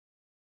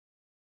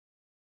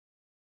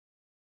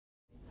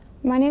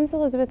My name is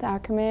Elizabeth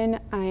Ackerman.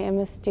 I am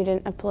a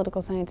student of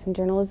political science and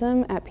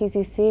journalism at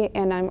PCC,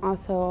 and I'm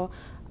also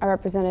a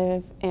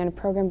representative and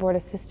program board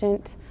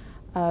assistant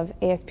of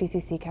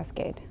ASPCC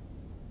Cascade.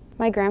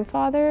 My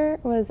grandfather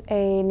was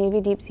a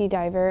Navy deep sea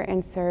diver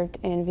and served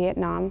in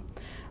Vietnam.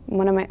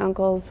 One of my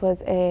uncles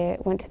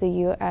went to the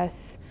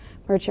U.S.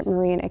 Merchant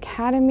Marine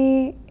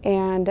Academy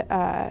and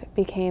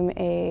became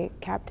a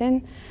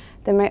captain.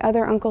 Then my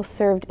other uncle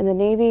served in the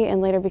Navy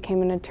and later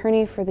became an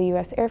attorney for the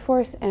U.S. Air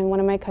Force, and one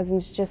of my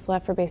cousins just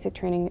left for basic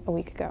training a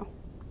week ago.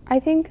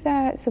 I think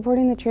that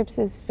supporting the troops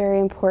is very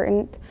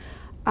important.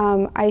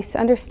 I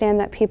understand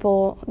that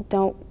people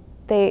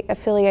they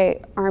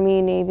affiliate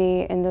Army,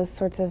 Navy, and those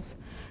sorts of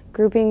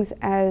groupings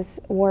as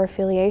war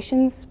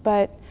affiliations,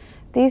 but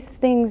these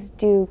things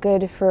do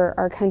good for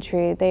our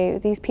country.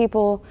 These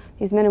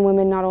men and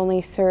women not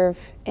only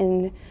serve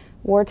in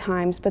war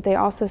times, but they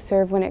also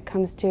serve when it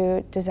comes to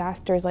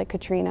disasters like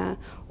Katrina,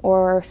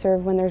 or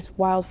serve when there's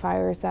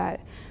wildfires that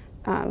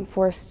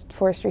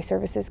forestry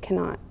services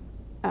cannot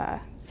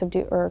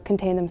subdue or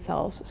contain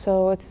themselves.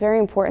 So it's very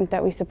important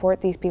that we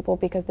support these people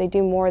because they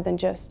do more than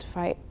just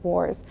fight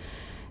wars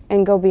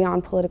and go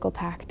beyond political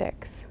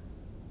tactics.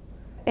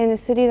 In a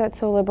city that's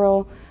so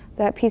liberal,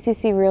 that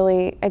PCC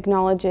really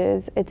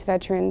acknowledges its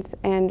veterans,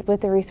 and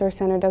with the Resource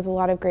Center does a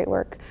lot of great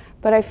work.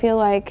 But I feel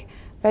like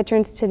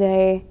veterans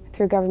today,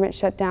 through government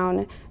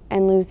shutdown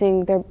and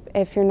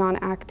if you're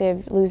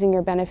non-active, losing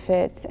your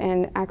benefits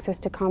and access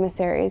to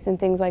commissaries and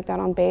things like that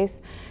on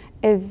base,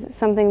 is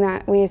something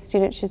that we as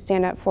students should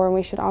stand up for, and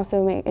we should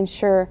also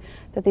ensure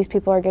that these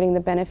people are getting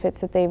the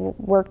benefits that they've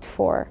worked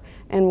for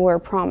and were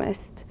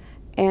promised.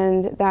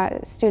 And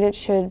that students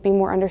should be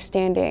more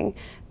understanding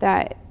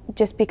that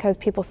just because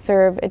people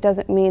serve, it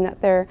doesn't mean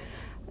that their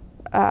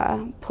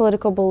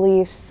political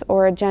beliefs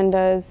or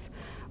agendas,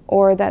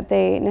 or that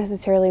they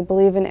necessarily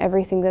believe in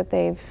everything that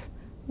they've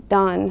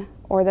done,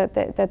 or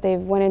that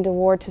they've went into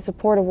war to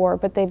support a war,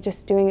 but they're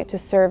just doing it to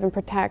serve and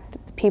protect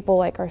people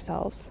like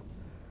ourselves.